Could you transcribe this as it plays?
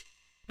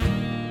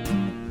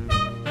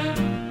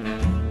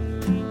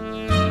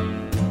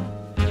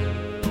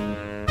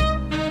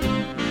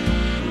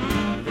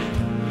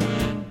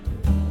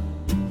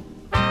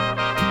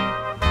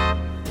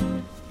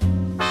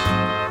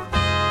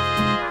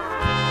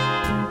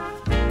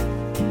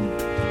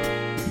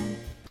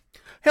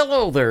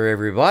Hello there,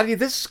 everybody.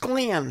 This is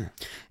Glenn.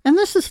 And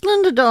this is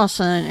Linda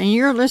Dawson, and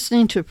you're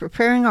listening to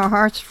Preparing Our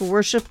Hearts for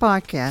Worship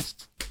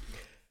podcast.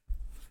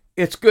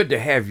 It's good to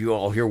have you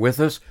all here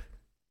with us.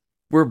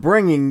 We're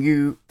bringing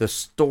you the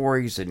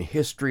stories and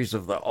histories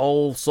of the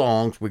old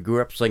songs we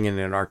grew up singing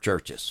in our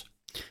churches.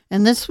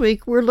 And this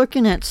week we're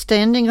looking at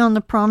Standing on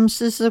the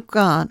Promises of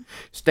God.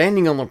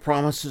 Standing on the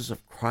promises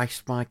of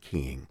Christ my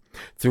King.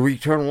 Through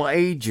eternal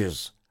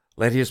ages,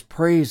 let his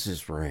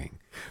praises ring.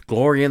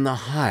 Glory in the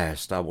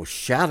highest, I will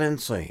shout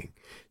and sing.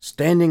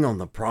 Standing on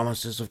the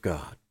promises of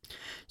God.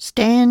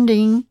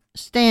 Standing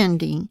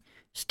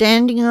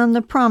on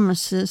the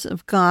promises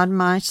of God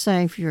my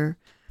Savior.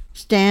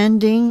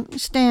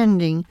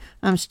 Standing,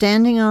 I'm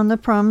standing on the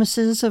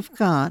promises of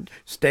God.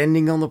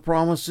 Standing on the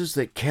promises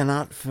that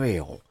cannot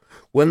fail.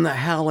 When the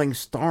howling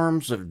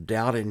storms of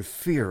doubt and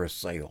fear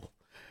assail,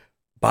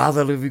 by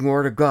the living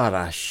word of God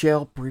I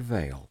shall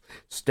prevail.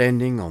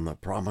 Standing on the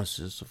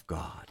promises of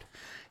God.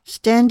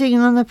 Standing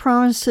on the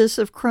promises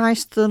of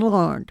Christ the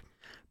Lord,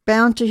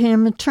 bound to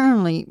him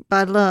eternally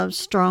by love's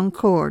strong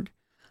cord,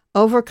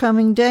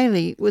 overcoming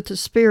daily with the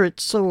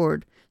Spirit's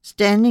sword,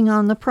 standing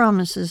on the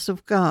promises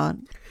of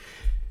God.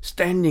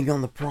 Standing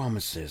on the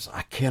promises,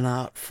 I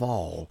cannot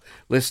fall,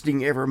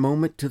 listening every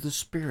moment to the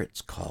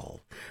Spirit's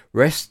call,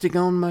 resting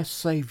on my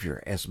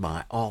Savior as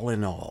my all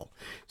in all,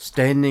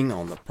 standing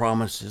on the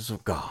promises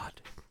of God.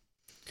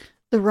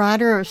 The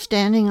writer of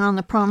Standing on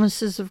the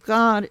Promises of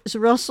God is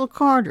Russell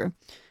Carter,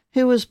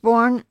 who was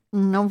born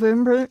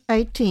November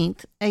 18,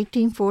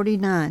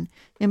 1849,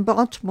 in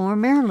Baltimore,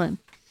 Maryland.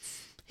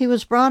 He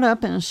was brought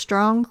up in a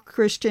strong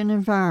Christian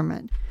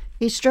environment.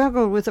 He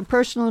struggled with a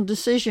personal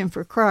decision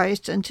for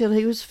Christ until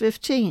he was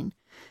 15.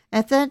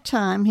 At that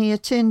time, he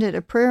attended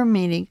a prayer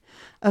meeting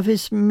of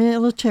his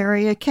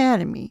military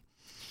academy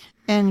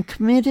and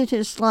committed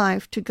his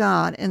life to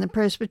God in the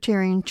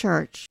Presbyterian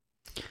Church,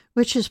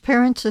 which his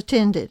parents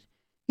attended.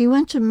 He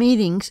went to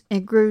meetings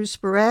and grew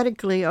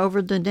sporadically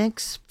over the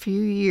next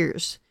few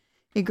years.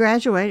 He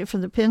graduated from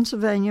the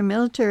Pennsylvania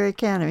Military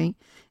Academy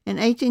in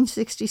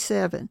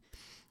 1867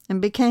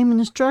 and became an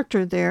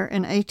instructor there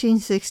in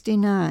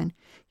 1869.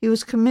 He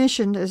was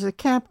commissioned as a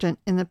captain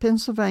in the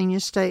Pennsylvania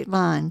State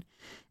Line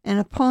and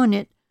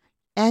appointed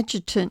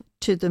adjutant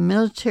to the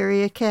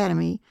Military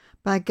Academy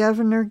by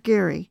Governor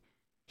Geary.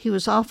 He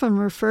was often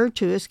referred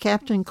to as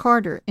Captain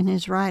Carter in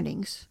his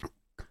writings.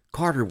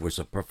 Carter was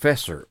a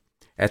professor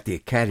at the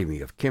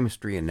Academy of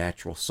Chemistry and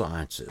Natural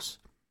Sciences.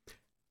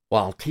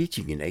 While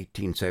teaching in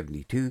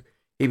 1872,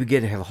 he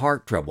began to have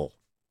heart trouble.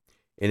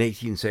 In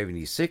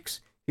 1876,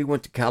 he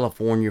went to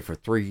California for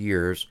 3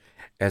 years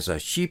as a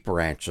sheep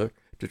rancher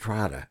to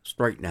try to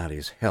straighten out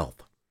his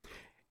health.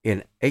 In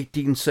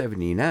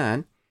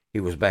 1879, he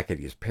was back at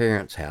his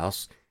parents'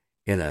 house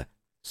in a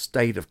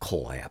state of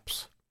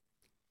collapse.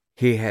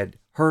 He had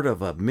heard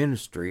of a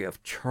ministry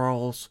of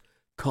Charles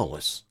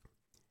Cullis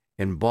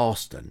in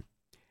Boston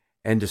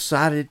and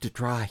decided to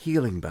try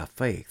healing by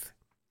faith.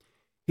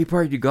 He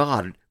prayed to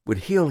God would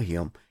heal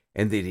him,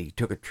 and then he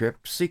took a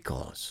trip to see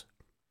Cullis.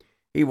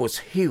 He was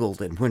healed,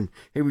 and when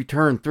he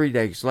returned 3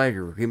 days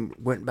later, he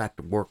went back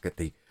to work at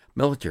the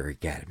Military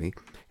Academy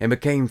and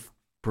became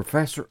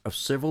professor of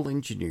civil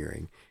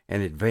engineering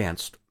and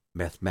advanced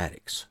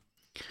mathematics.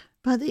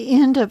 By the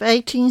end of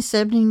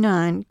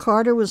 1879,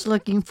 Carter was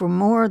looking for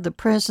more of the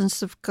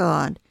presence of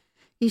God.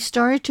 He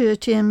started to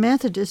attend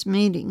Methodist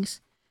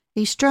meetings.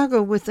 He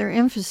struggled with their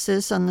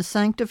emphasis on the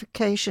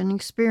sanctification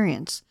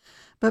experience,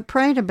 but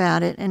prayed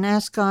about it and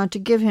asked God to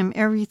give him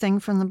everything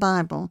from the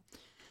Bible.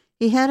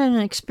 He had an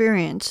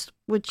experience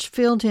which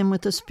filled him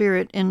with the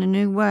Spirit in a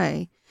new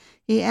way.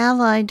 He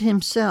allied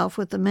himself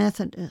with the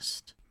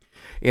Methodists.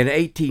 In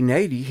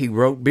 1880, he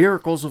wrote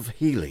Miracles of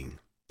Healing.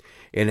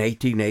 In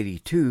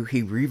 1882,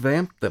 he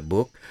revamped the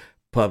book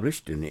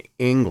published in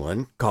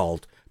England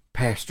called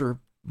Pastor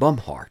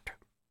Bumhart.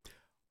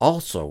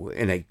 Also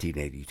in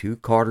 1882,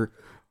 Carter,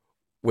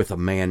 with a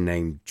man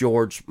named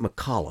George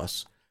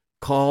McCullough,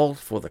 called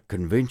for the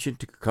convention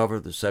to cover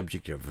the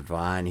subject of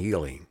divine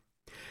healing.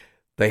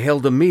 They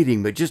held a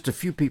meeting, but just a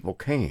few people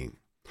came.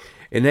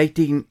 In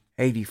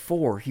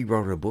 1884, he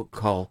wrote a book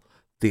called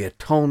The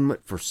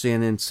Atonement for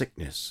Sin and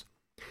Sickness.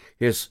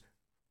 His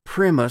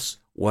premise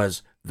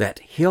was that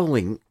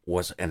healing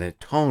was an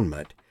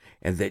atonement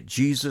and that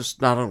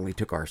Jesus not only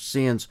took our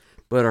sins,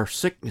 but our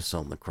sickness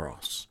on the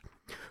cross.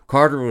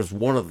 Carter was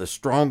one of the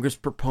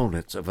strongest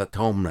proponents of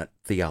atonement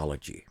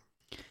theology.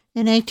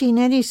 In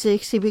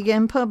 1886, he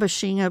began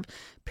publishing a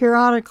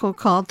periodical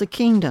called The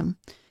Kingdom.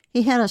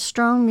 He had a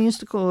strong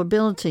musical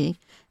ability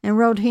and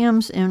wrote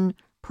hymns in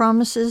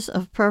Promises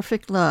of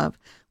Perfect Love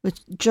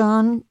with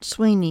John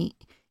Sweeney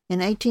in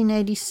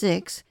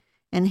 1886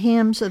 and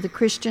Hymns of the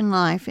Christian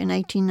Life in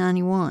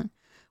 1891.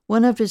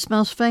 One of his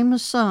most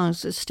famous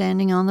songs is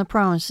Standing on the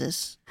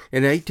Promises.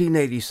 In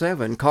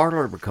 1887,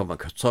 Carter became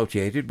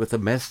associated with the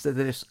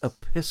Methodist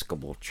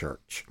Episcopal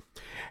Church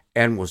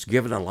and was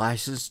given a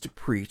license to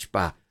preach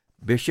by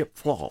Bishop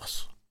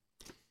Floss.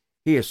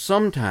 He is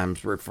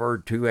sometimes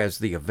referred to as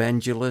the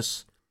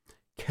evangelist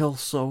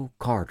Kelso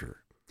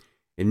Carter.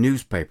 in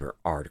newspaper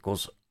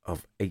articles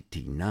of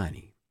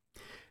 1890.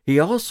 He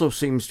also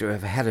seems to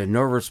have had a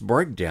nervous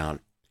breakdown,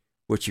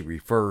 which he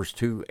refers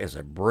to as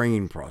a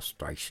brain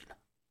prostration.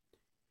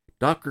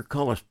 Dr.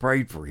 Cullis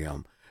prayed for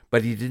him,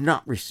 but he did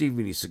not receive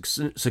any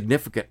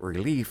significant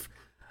relief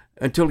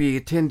until he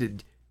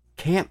attended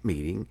camp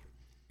meeting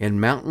in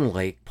Mountain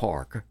Lake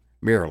Park,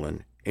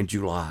 Maryland, in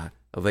July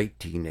of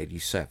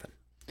 1887.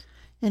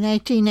 In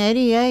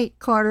 1888,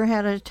 Carter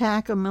had an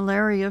attack of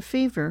malaria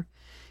fever.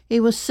 He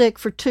was sick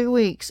for 2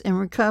 weeks and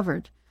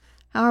recovered.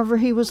 However,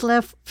 he was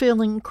left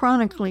feeling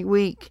chronically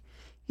weak.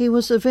 He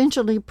was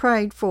eventually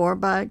prayed for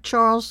by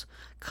Charles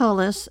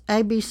Cullis,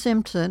 A.B.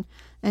 Simpson,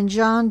 and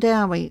John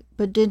Dowie,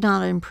 but did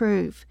not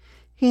improve.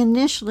 He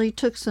initially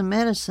took some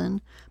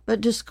medicine,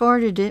 but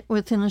discarded it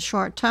within a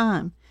short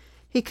time.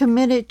 He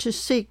committed to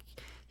seek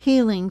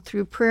healing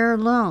through prayer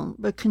alone,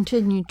 but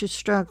continued to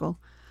struggle.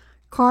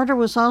 Carter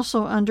was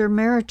also under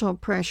marital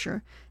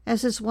pressure,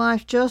 as his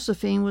wife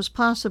Josephine was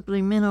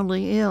possibly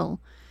mentally ill.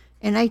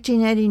 In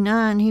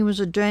 1889, he was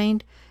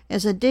ordained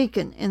as a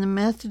deacon in the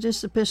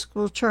Methodist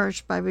Episcopal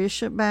Church by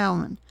Bishop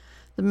Bauman.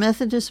 The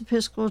Methodist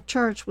Episcopal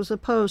Church was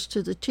opposed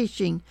to the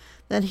teaching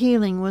that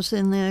healing was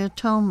in the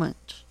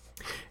atonement.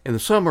 In the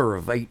summer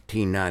of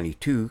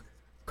 1892,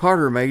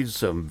 Carter made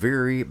some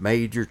very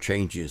major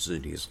changes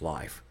in his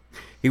life.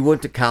 He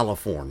went to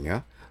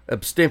California,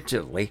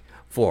 ostensibly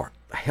for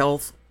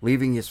health,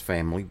 leaving his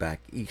family back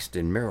east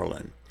in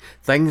Maryland.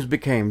 Things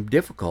became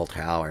difficult,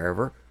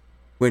 however,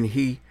 when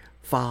he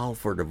filed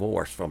for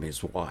divorce from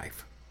his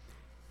wife.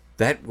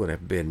 That would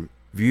have been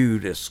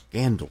viewed as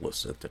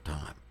scandalous at the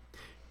time.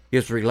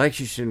 His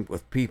relationship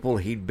with people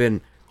he'd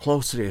been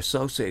closely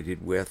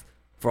associated with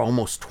for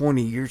almost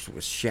 20 years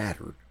was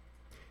shattered.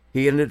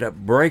 He ended up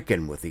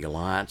breaking with the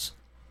Alliance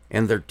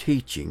and their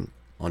teaching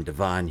on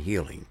divine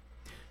healing,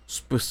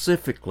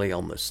 specifically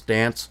on the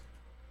stance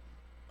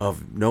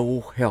of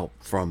no help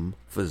from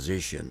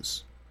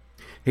physicians.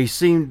 He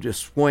seemed to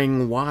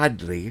swing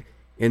widely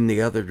in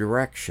the other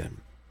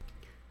direction.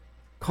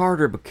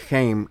 Carter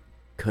became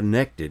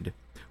connected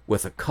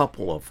with a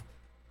couple of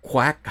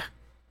quack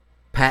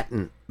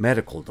patent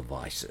medical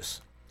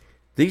devices.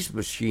 These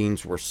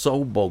machines were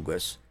so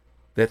bogus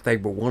that they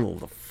were one of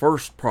the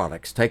first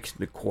products taken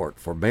to court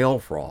for mail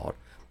fraud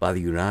by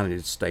the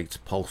United States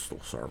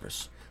Postal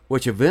Service,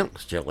 which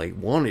eventually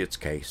won its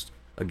case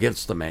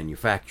against the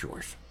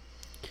manufacturers.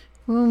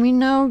 When we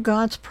know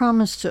God's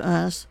promise to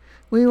us,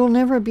 we will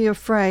never be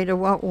afraid of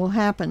what will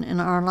happen in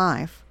our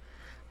life.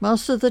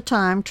 Most of the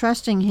time,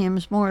 trusting Him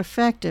is more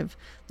effective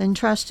than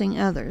trusting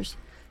others.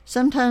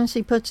 Sometimes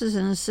He puts us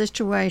in a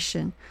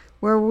situation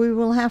where we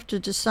will have to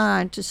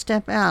decide to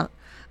step out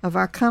of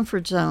our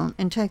comfort zone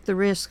and take the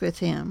risk with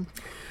Him.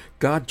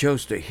 God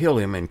chose to heal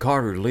him, and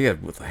Carter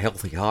lived with a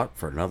healthy heart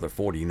for another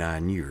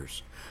 49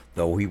 years,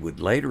 though he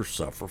would later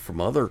suffer from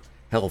other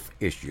health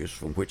issues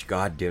from which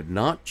God did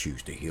not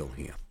choose to heal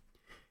him.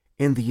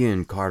 In the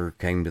end, Carter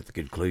came to the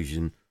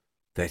conclusion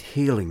that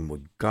healing was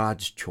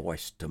God's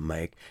choice to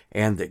make,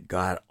 and that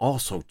God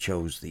also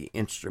chose the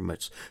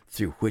instruments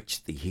through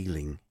which the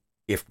healing,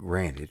 if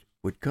granted,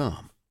 would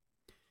come.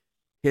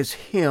 His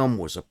hymn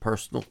was a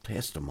personal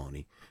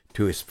testimony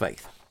to his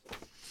faith.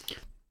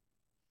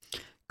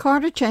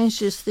 Carter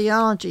changed his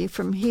theology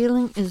from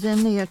healing is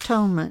in the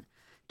atonement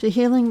to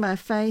healing by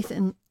faith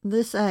in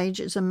this age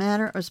is a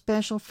matter of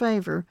special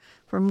favor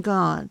from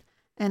God,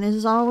 and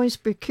is always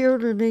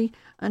peculiarly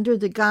under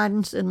the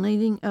guidance and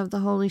leading of the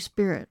Holy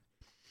Spirit.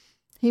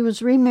 He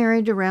was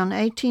remarried around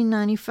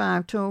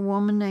 1895 to a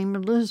woman named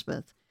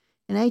Elizabeth.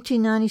 In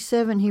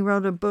 1897, he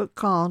wrote a book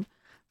called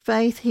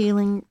Faith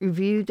Healing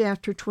Reviewed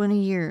After 20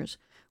 Years,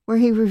 where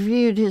he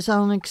reviewed his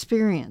own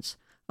experience,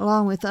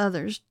 along with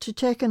others, to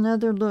take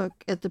another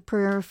look at the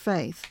prayer of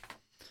faith.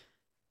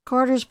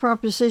 Carter's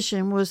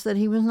proposition was that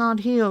he was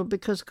not healed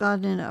because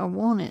God did not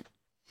want it.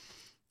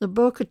 The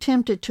book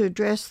attempted to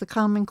address the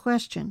common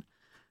question,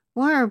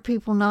 why are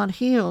people not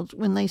healed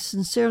when they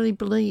sincerely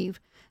believe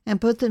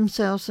and put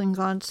themselves in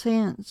God's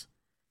hands?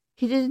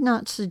 He did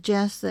not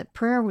suggest that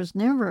prayer was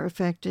never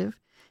effective.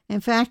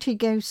 In fact, he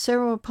gave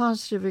several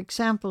positive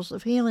examples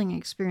of healing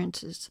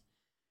experiences.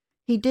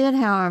 He did,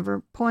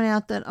 however, point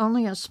out that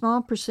only a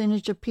small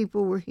percentage of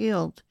people were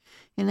healed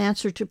in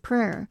answer to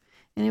prayer,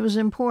 and it was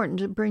important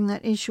to bring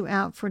that issue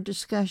out for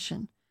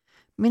discussion.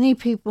 Many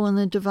people in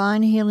the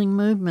divine healing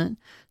movement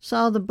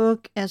saw the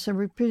book as a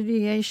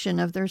repudiation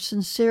of their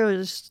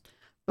sincerest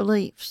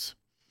beliefs.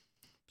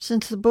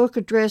 Since the book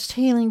addressed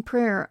healing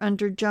prayer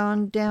under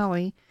John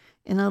Dowie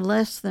in a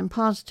less than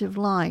positive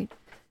light,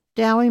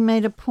 Dowie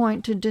made a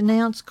point to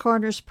denounce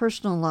Carter's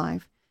personal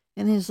life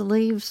in his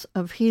Leaves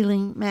of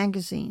Healing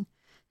magazine,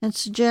 and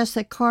suggest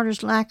that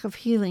Carter's lack of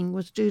healing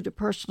was due to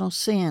personal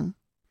sin.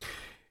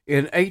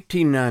 In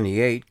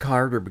 1898,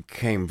 Carter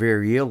became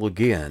very ill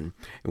again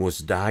and was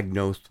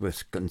diagnosed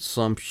with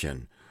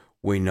consumption,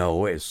 we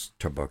know as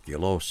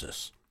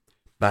tuberculosis.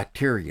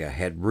 Bacteria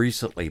had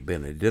recently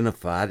been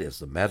identified as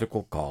the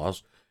medical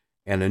cause,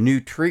 and a new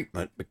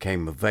treatment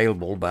became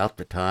available about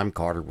the time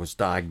Carter was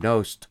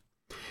diagnosed.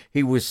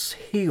 He was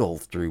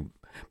healed through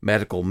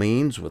medical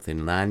means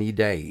within 90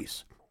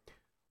 days.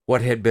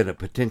 What had been a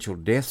potential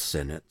death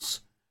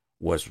sentence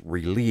was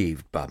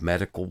relieved by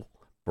medical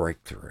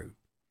breakthrough.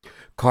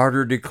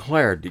 Carter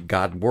declared that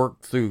God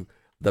worked through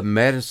the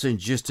medicine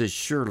just as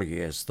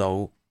surely as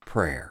though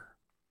prayer.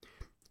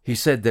 He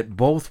said that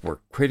both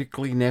were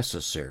critically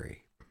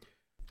necessary.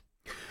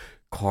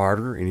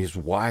 Carter and his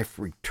wife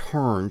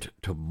returned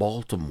to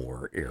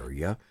Baltimore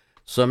area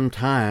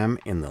sometime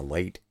in the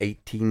late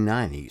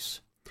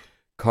 1890s.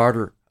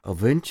 Carter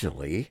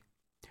eventually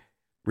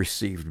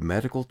received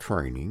medical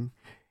training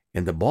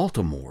in the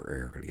Baltimore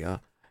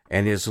area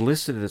and is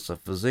listed as a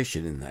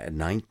physician in the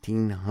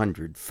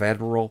 1900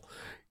 federal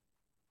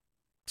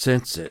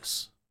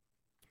census.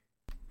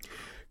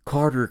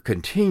 Carter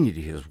continued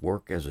his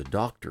work as a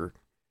doctor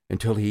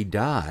until he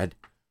died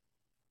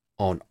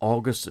on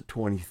August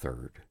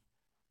 23rd,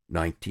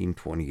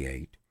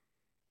 1928,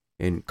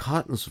 in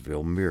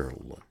Cottonsville,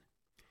 Maryland.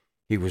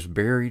 He was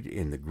buried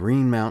in the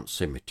Greenmount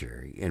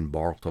Cemetery in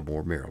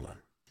Baltimore, Maryland.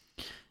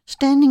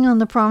 Standing on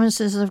the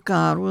promises of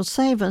God will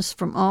save us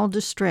from all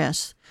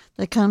distress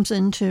that comes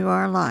into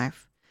our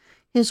life.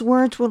 His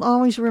words will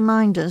always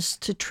remind us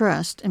to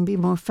trust and be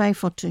more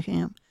faithful to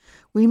Him.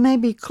 We may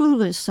be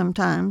clueless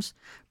sometimes,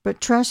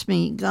 but trust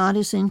me, God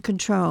is in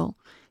control.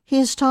 He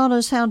has taught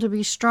us how to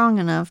be strong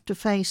enough to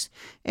face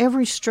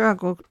every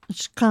struggle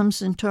which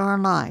comes into our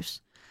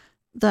lives.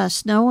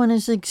 Thus, no one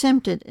is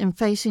exempted in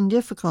facing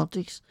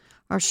difficulties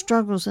or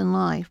struggles in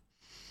life.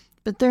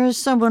 But there is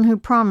someone who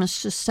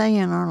promised to stay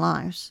in our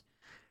lives.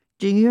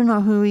 Do you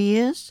know who He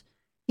is?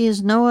 He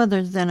is no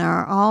other than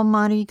our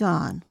Almighty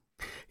God.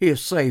 He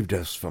has saved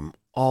us from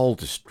all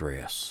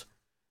distress,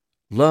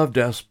 loved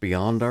us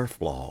beyond our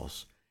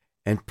flaws,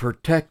 and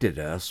protected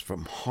us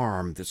from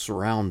harm that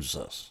surrounds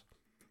us.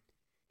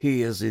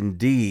 He is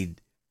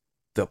indeed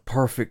the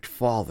perfect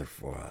Father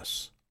for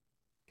us.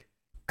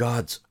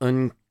 God's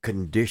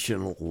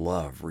unconditional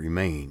love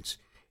remains,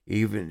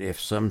 even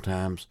if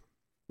sometimes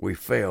we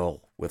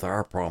fail with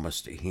our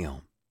promise to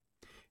Him.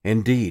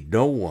 Indeed,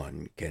 no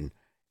one can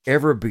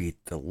ever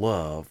beat the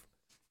love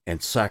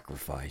and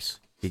sacrifice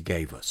He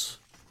gave us.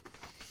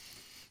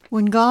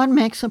 When God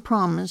makes a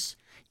promise,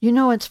 you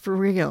know it's for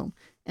real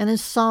and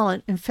is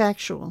solid and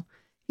factual.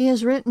 He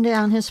has written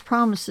down His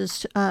promises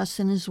to us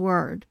in His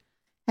Word.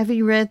 Have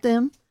you read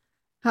them?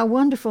 How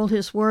wonderful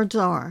His words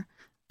are.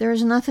 There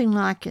is nothing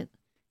like it.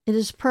 It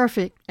is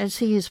perfect as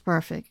He is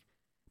perfect.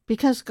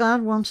 Because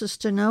God wants us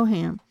to know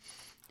Him,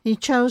 He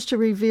chose to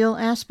reveal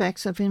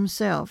aspects of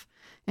Himself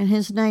and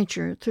His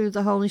nature through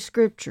the Holy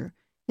Scripture,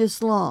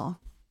 His law.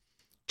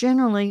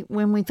 Generally,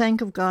 when we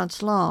think of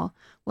God's law,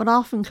 what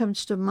often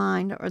comes to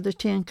mind are the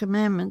 10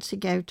 Commandments He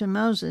gave to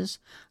Moses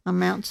on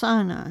Mount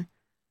Sinai.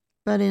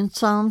 But in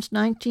Psalms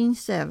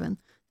 19:7,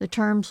 the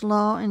terms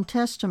law and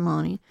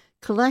testimony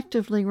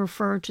collectively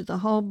refer to the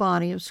whole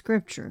body of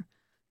Scripture,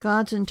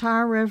 God's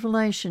entire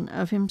revelation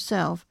of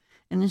Himself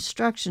and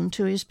instruction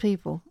to His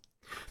people.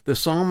 The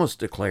psalmist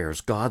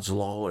declares God's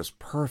law is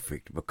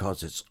perfect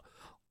because its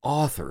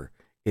author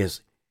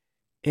is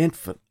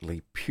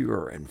infinitely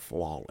pure and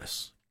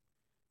flawless,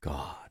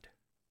 God.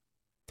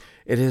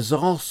 It is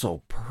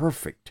also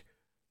perfect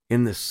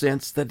in the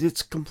sense that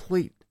it's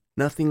complete,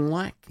 nothing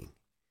lacking.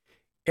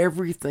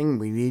 Everything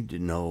we need to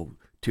know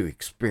to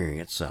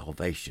experience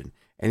salvation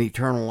and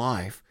eternal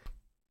life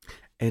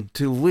and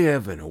to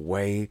live in a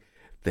way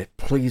that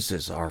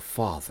pleases our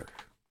Father.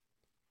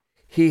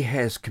 He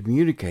has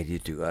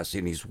communicated to us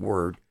in His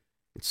Word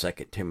in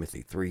 2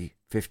 Timothy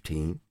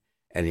 3:15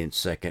 and in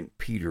 2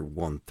 Peter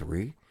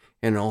 1:3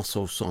 and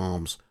also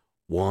Psalms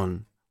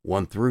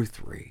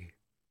 1:1-3.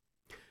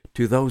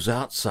 To those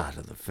outside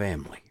of the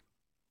family,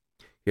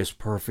 His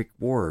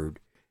perfect Word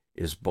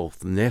is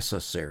both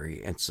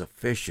necessary and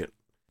sufficient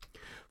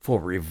for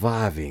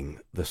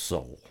reviving the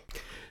soul.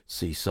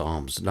 See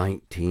Psalms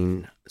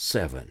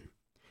 19:7.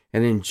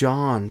 And in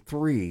John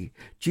 3,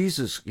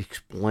 Jesus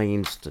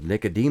explains to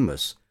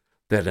Nicodemus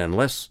that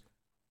unless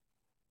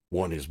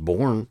one is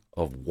born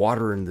of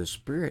water and the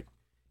Spirit,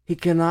 he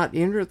cannot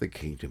enter the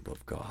kingdom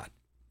of God.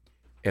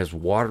 As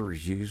water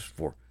is used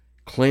for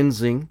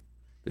cleansing,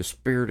 the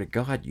Spirit of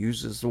God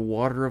uses the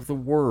water of the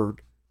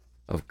Word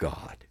of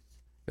God,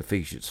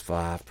 Ephesians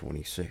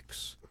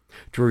 5:26,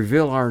 to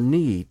reveal our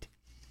need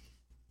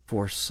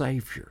for a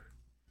Savior,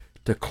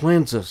 to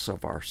cleanse us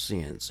of our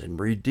sins and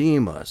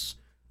redeem us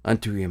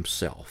unto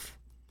Himself,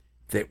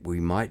 that we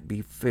might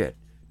be fit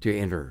to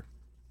enter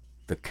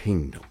the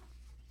kingdom.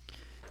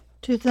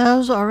 To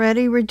those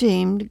already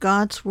redeemed,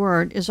 God's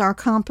Word is our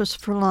compass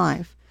for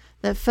life,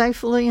 that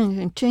faithfully and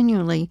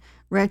continually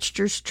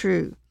registers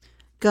true.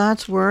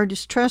 God's Word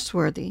is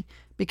trustworthy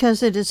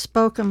because it is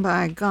spoken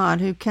by a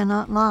God who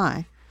cannot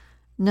lie.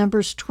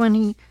 Numbers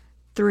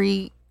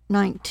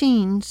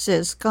 23:19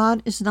 says,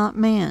 God is not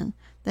man,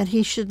 that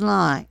He should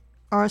lie,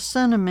 or a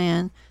son of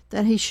man,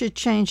 that He should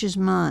change His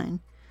mind.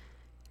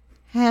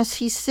 Has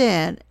He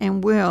said,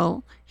 and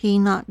will He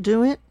not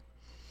do it?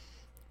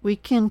 We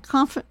can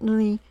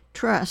confidently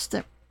trust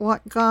that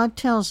what God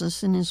tells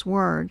us in His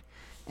Word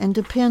and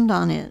depend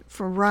on it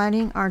for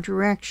guiding our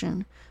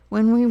direction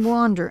when we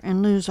wander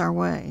and lose our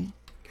way.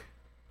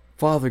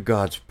 Father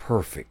God's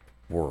perfect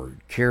word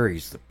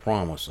carries the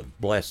promise of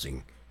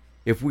blessing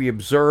if we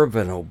observe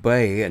and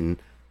obey, and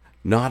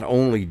not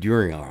only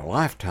during our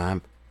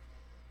lifetime,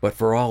 but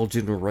for all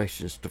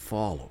generations to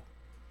follow.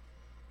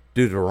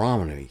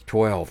 Deuteronomy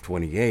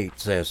 12:28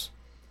 says,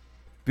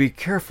 "Be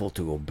careful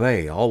to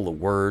obey all the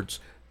words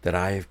that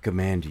I have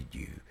commanded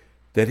you,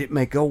 that it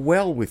may go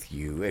well with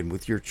you and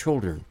with your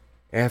children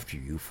after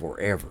you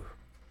forever.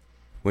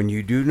 When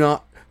you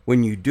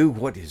do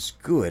what is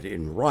good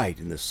and right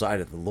in the sight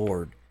of the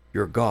Lord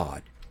your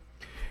God."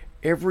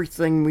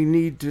 Everything we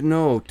need to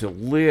know to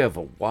live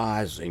a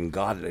wise and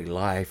godly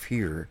life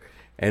here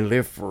and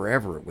live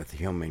forever with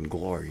Him in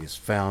glory is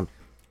found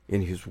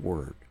in His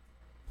Word.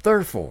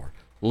 Therefore,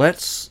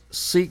 let's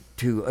seek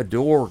to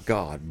adore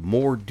God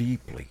more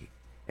deeply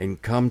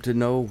and come to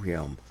know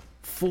Him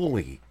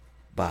fully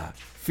by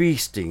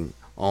feasting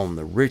on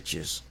the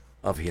riches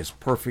of His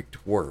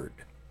perfect Word.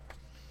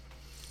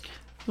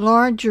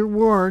 Lord, your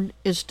word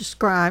is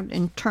described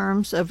in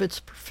terms of its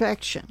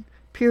perfection,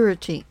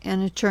 purity,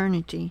 and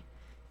eternity.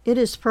 It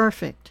is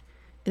perfect.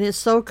 It is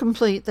so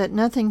complete that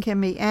nothing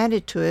can be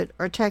added to it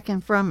or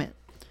taken from it.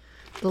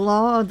 The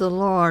law of the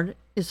Lord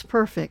is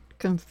perfect,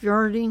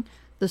 converting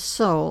the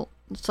soul.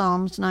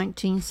 Psalms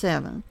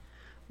 19:7.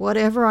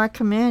 Whatever I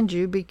command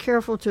you, be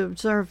careful to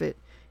observe it.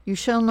 You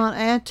shall not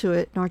add to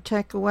it nor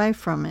take away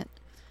from it.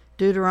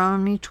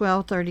 Deuteronomy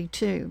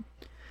 12:32.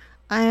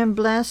 I am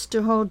blessed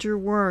to hold your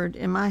word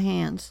in my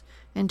hands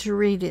and to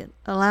read it,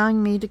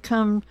 allowing me to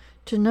come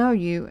to know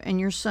you and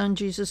your Son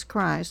Jesus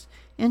Christ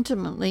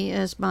intimately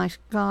as my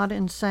God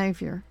and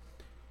Savior.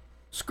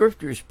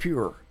 Scripture is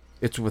pure.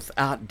 It's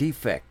without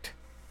defect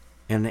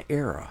and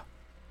error.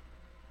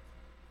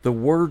 The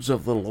words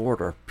of the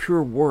Lord are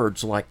pure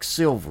words like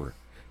silver,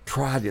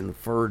 tried in the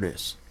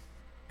furnace,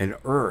 and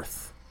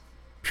earth,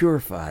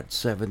 purified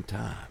 7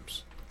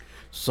 times.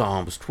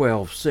 Psalms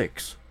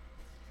 12:6.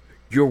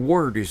 Your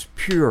word is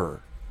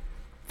pure,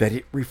 that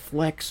it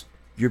reflects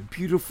your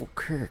beautiful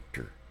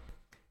character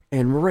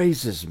and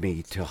raises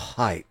me to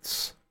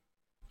heights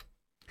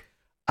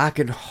I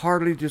can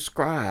hardly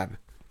describe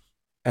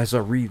as I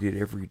read it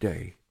every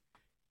day.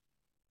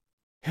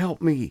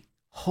 Help me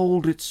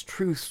hold its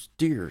truths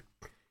dear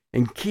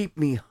and keep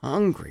me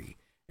hungry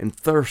and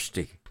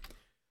thirsty,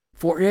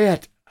 for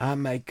it I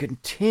may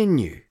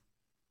continue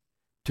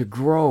to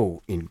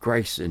grow in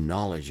grace and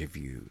knowledge of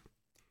you.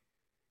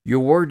 Your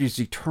word is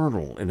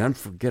eternal and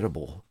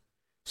unforgettable.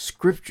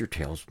 Scripture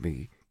tells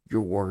me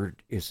your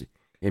word is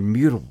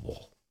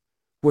immutable,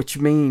 which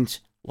means,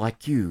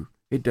 like you,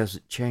 it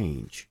doesn't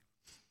change.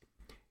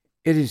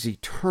 It is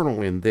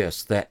eternal in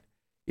this, that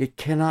it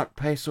cannot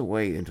pass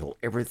away until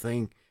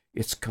everything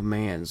its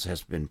commands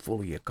has been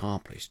fully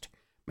accomplished.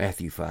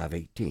 Matthew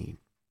 5:18.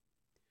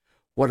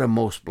 What a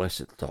most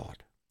blessed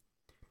thought,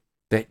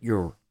 that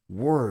your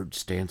word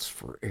stands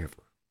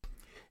forever,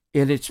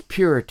 in its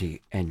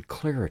purity and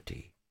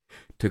clarity,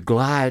 to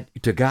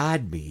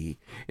guide me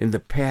in the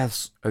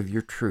paths of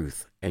your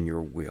truth and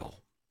your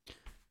will.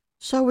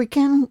 So we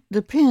can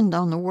depend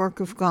on the work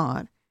of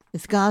God.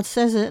 If God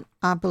says it,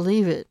 I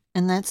believe it,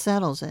 and that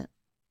settles it.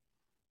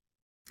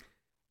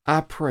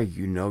 I pray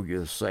you know you're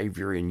the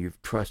Savior and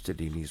you've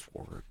trusted in His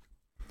word.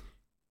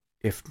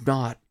 If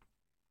not,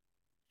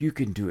 you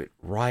can do it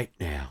right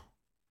now.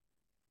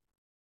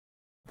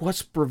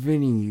 What's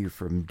preventing you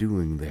from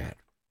doing that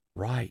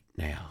right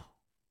now?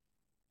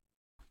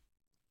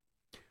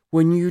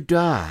 When you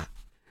die,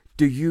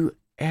 do you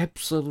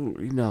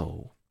absolutely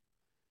know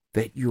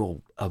that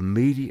you'll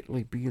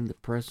immediately be in the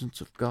presence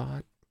of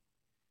God?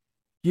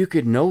 You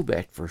can know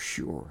that for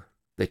sure,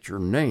 that your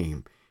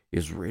name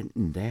is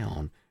written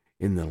down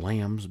in the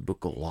Lamb's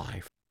Book of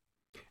Life,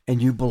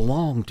 and you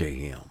belong to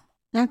Him.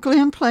 Now,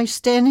 Glenn, play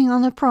Standing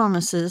on the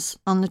Promises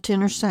on the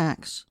tenor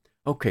sax.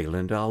 Okay,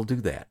 Linda, I'll do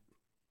that.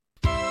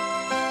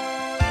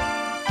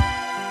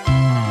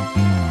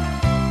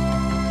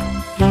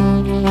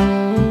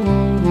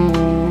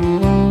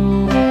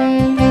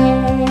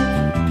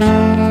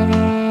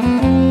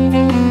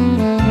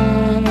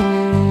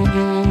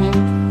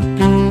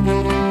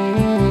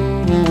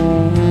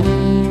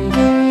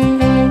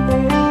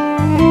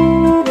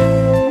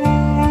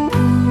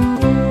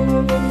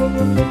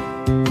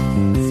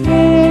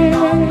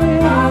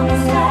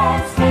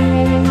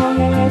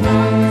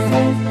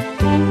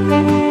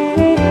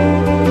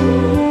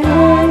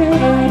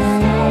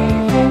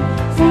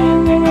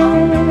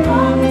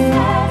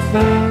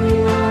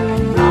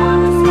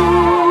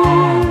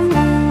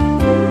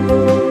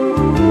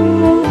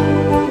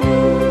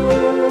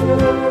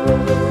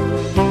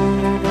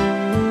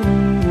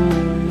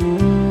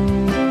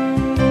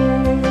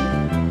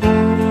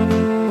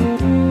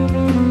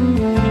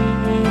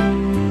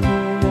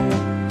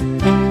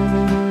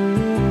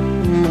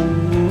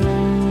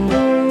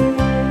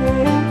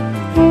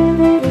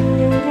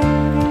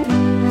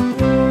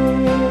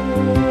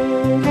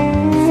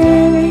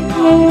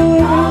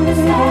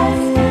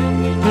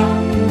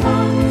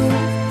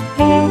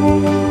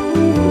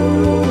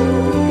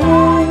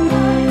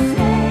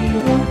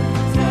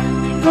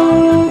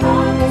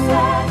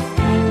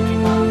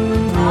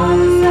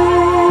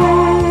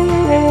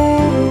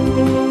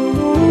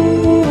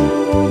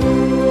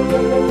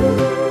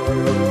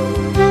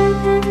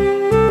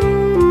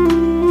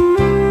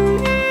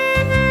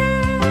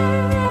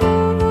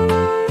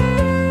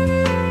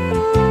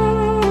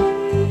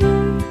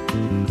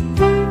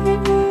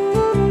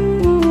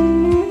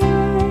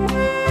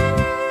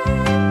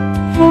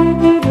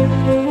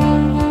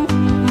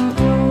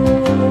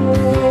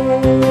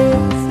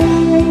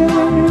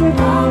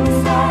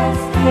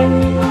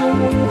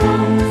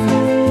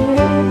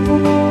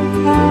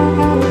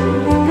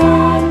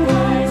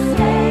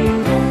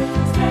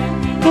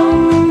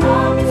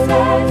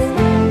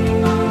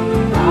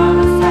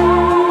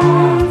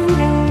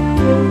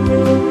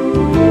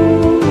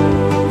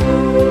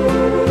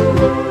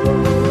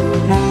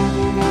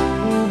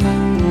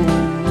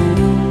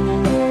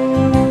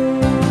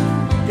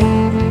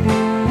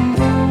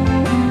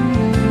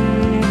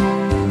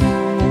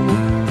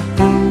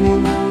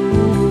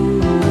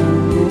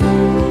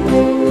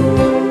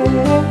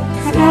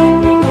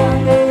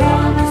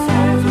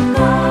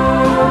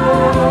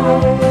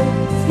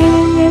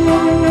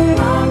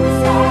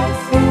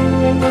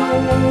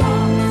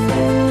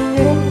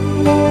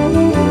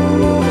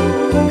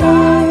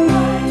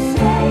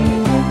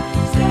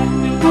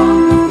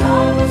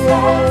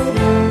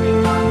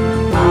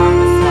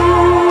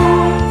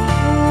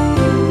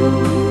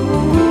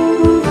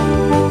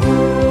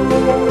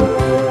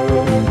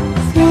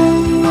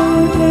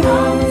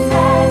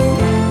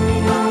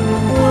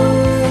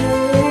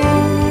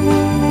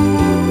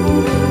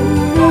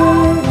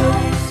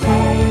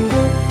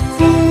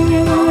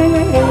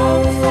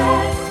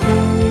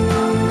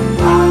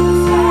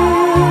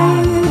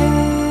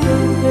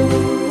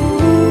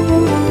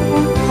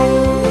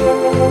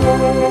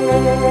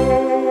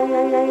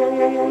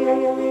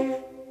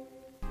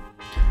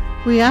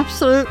 We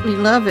absolutely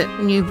love it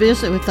when you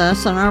visit with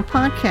us on our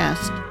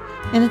podcast,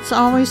 and it's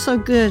always so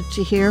good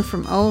to hear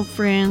from old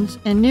friends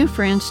and new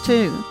friends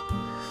too.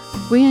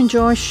 We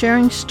enjoy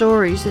sharing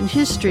stories and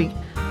history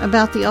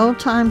about the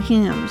old-time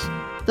hymns,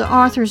 the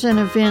authors and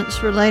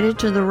events related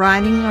to the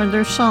writing of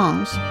their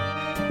songs.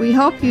 We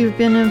hope you've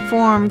been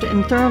informed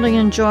and thoroughly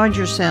enjoyed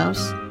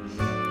yourselves.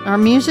 Our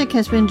music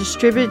has been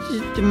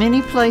distributed to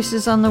many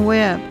places on the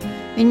web,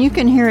 and you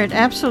can hear it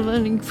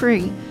absolutely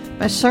free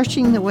by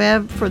searching the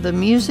web for the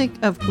music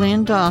of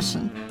Glenn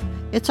Dawson.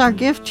 It's our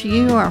gift to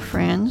you, our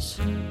friends.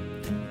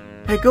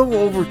 Hey, go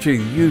over to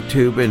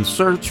YouTube and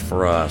search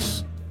for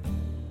us.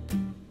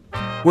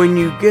 When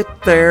you get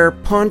there,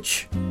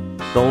 punch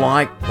the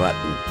like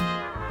button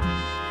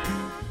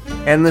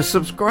and the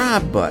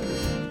subscribe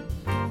button.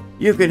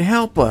 You can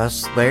help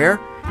us there,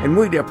 and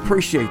we'd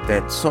appreciate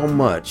that so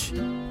much.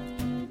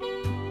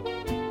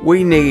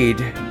 We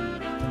need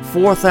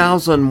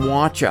 4,000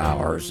 watch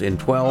hours in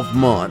 12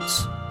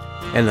 months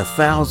and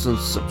 1,000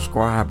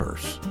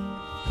 subscribers.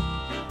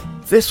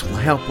 This will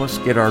help us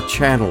get our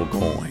channel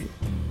going.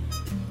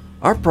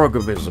 Our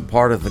program is a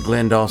part of the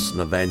Glenn Dawson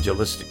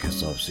Evangelistic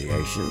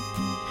Association,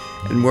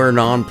 and we're a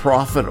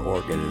nonprofit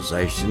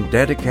organization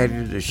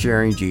dedicated to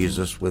sharing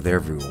Jesus with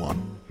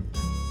everyone.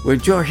 We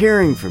enjoy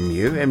hearing from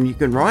you, and you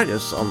can write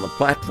us on the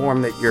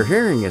platform that you're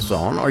hearing us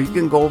on, or you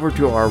can go over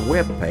to our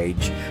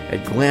webpage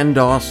at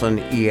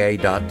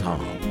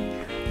glendawsonea.com.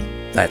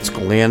 That's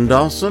Glenn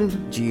Dawson,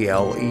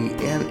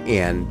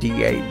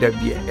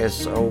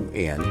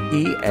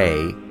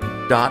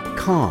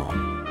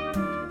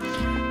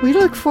 GLENDAWSONEA.com. We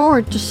look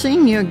forward to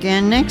seeing you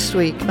again next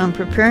week on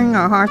Preparing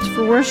Our Hearts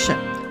for Worship.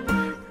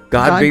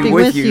 God be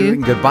with you,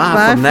 and goodbye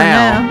Bye for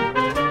now.